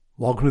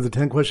Welcome to the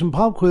 10-question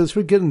pop quiz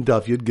for Gittin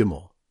Daf Yud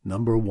Gimel.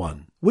 Number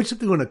 1. Which of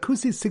the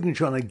Akusi's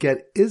signature on a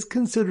get is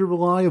considered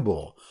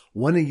reliable?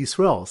 When a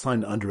Yisrael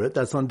signed under it,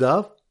 that's on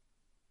Daf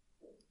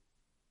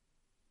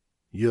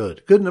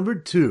Yud. Good. Number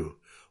 2.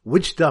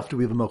 Which Daf do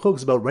we have a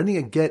machlokas about renting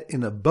a get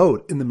in a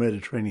boat in the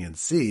Mediterranean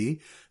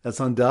Sea? That's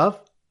on Daf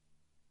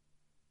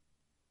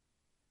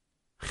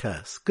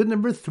Ches. Good.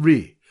 Number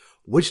 3.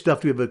 Which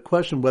Daf do we have a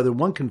question whether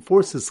one can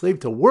force his slave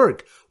to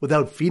work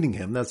without feeding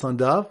him? That's on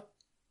Daf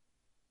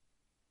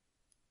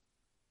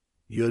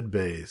Yud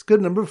Beis.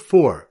 Good. Number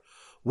 4.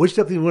 Which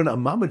Daf do we learn a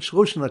Mamad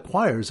Shloshin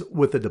acquires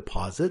with a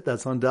deposit?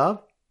 That's on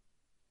Daf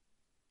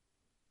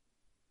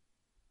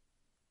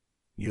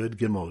Yud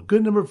Gimel.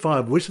 Good. Number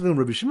 5. Which of them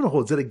Rabbi Shimon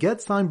holds that a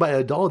get signed by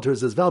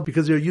idolaters is valid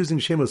because they are using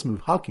Shemos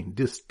Muvhakim,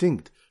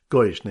 distinct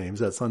Goyish names?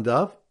 That's on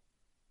Daf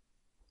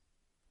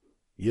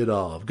Yud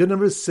Aleph. Good.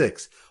 Number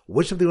 6.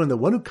 Which of them the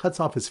one who cuts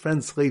off his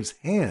friend's slave's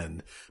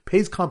hand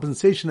pays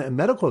compensation and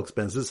medical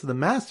expenses to the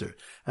master,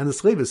 and the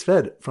slave is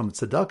fed from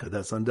tzedakah?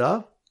 That's on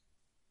Daf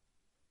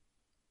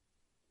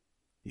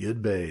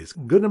Yud Beis.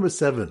 Good. Number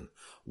 7.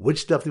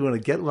 Which Daf do we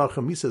want to get Lacha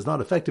Misa is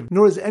not effective,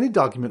 nor is any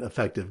document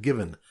effective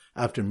given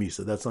after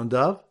Misa? That's on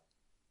Daf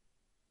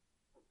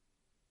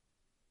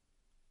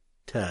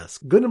Tes.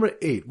 Good. Number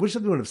 8. Which Daf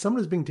do we want if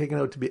someone is being taken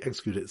out to be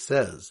executed, it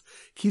says,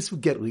 Kisu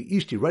get li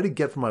ishti, write a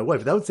get for my wife.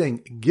 Without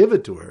saying give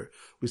it to her,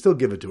 we still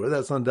give it to her.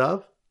 That's on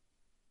Daf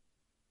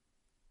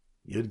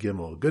Yud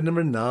Gimel. Good.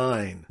 Number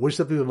 9. Which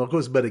Daf do we want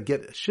about a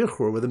get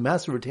shichur where the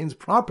master retains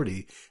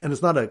property and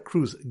it's not a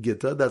krus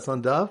gita? That's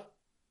on Daf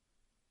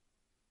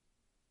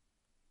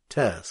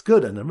Tes.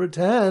 Good. And number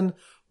 10,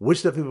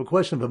 which Daf we have a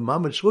question if a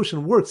Mamad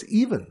Shloshin works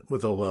even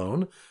with a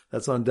loan?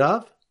 That's on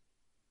Daf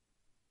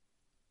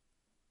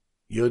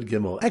Yud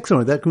Gimel.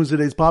 Excellent. That concludes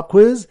today's pop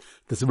quiz.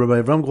 This is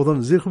Rabbi Avram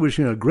Goldham Zichu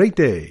wishing you a great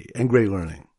day and great learning.